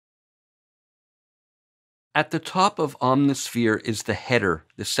At the top of Omnisphere is the header,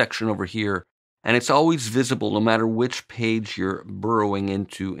 this section over here, and it's always visible no matter which page you're burrowing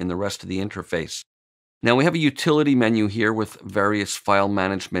into in the rest of the interface. Now we have a utility menu here with various file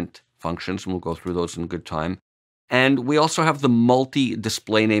management functions, and we'll go through those in good time. And we also have the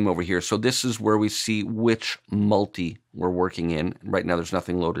multi-display name over here. So this is where we see which multi we're working in. Right now there's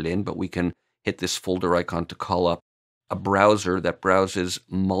nothing loaded in, but we can hit this folder icon to call up a browser that browses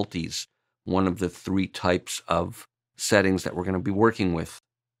multis, one of the three types of settings that we're going to be working with.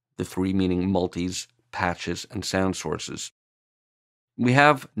 The three meaning multis, patches, and sound sources. We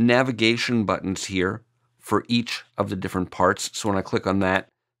have navigation buttons here for each of the different parts. So when I click on that,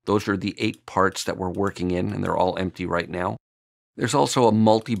 those are the 8 parts that we're working in, and they're all empty right now. There's also a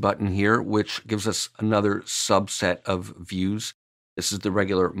multi button here, which gives us another subset of views. This is the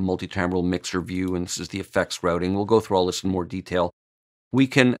regular multi-timbral mixer view, and this is the effects routing. We'll go through all this in more detail. We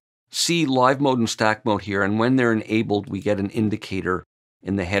can see live mode and stack mode here, and when they're enabled, we get an indicator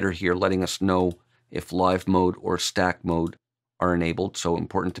in the header here letting us know if live mode or stack mode are enabled, so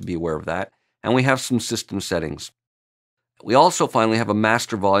important to be aware of that. And we have some system settings. We also finally have a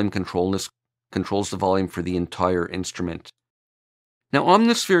master volume control, and this controls the volume for the entire instrument. Now,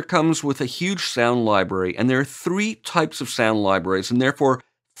 Omnisphere comes with a huge sound library, and there are 3 types of sound libraries, and therefore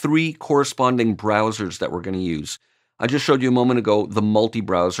 3 corresponding browsers that we're going to use. I just showed you a moment ago the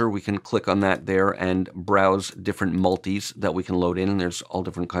multi-browser. We can click on that there and browse different multis that we can load in, and there's all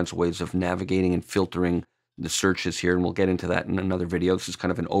different kinds of ways of navigating and filtering the searches here, and we'll get into that in another video. This is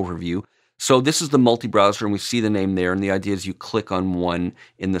kind of an overview. So this is the multi-browser, and we see the name there, and the idea is you click on one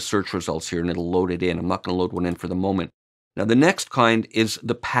in the search results here, and it'll load it in. I'm not going to load one in for the moment. Now, the next kind is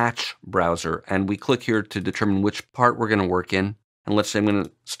the patch browser, and we click here to determine which part we're going to work in. And let's say I'm going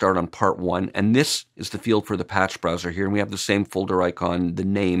to start on part 1, and this is the field for the patch browser here, and we have the same folder icon, the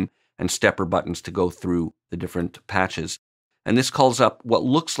name, and stepper buttons to go through the different patches. And this calls up what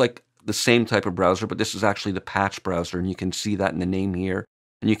looks like the same type of browser, but this is actually the patch browser, and you can see that in the name here.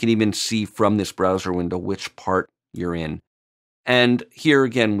 And you can even see from this browser window which part you're in. And here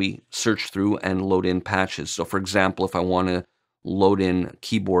again, we search through and load in patches. So for example, if I want to load in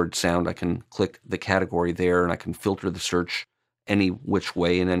keyboard sound, I can click the category there, and I can filter the search any which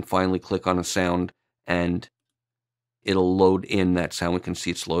way, and then finally click on a sound, and it'll load in that sound. We can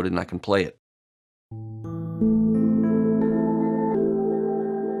see it's loaded, and I can play it.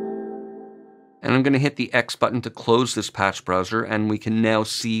 And I'm going to hit the X button to close this patch browser, and we can now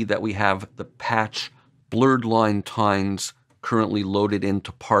see that we have the patch blurred line tines currently loaded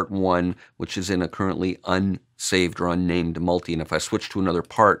into part 1, which is in a currently unsaved or unnamed multi. And if I switch to another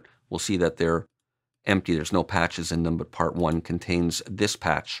part, we'll see that they're empty. There's no patches in them, but part 1 contains this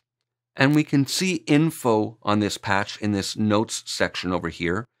patch. And we can see info on this patch in this notes section over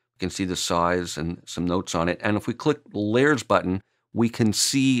here. We can see the size and some notes on it. And if we click the layers button, we can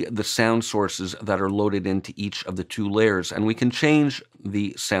see the sound sources that are loaded into each of the 2 layers. And we can change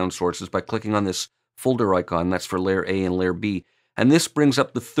the sound sources by clicking on this folder icon. That's for layer A and layer B. And this brings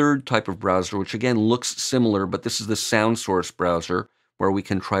up the 3rd type of browser, which again looks similar, but this is the sound source browser where we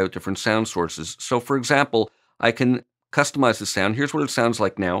can try out different sound sources. So for example, I can customize the sound. Here's what it sounds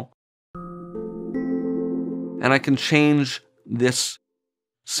like now. And I can change this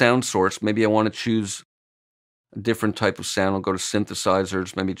sound source. Maybe I want to choose a different type of sound. I'll go to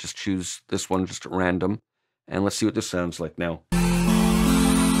synthesizers, maybe just choose this one just at random. And let's see what this sounds like now.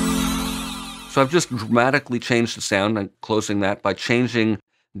 So I've just dramatically changed the sound. I'm closing that by changing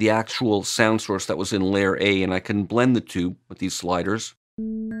the actual sound source that was in layer A, and I can blend the 2 with these sliders.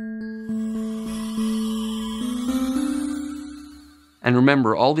 And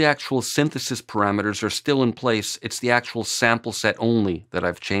remember, all the actual synthesis parameters are still in place. It's the actual sample set only that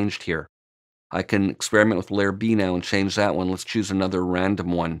I've changed here. I can experiment with layer B now and change that one. Let's choose another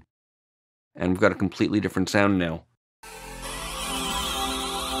random one. And we've got a completely different sound now.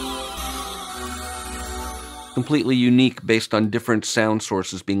 Completely unique based on different sound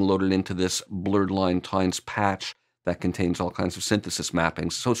sources being loaded into this blurred line tines patch that contains all kinds of synthesis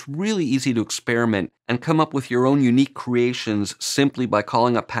mappings. So it's really easy to experiment and come up with your own unique creations simply by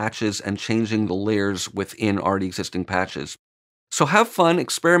calling up patches and changing the layers within already existing patches. So have fun,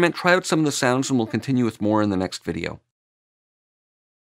 experiment, try out some of the sounds, and we'll continue with more in the next video.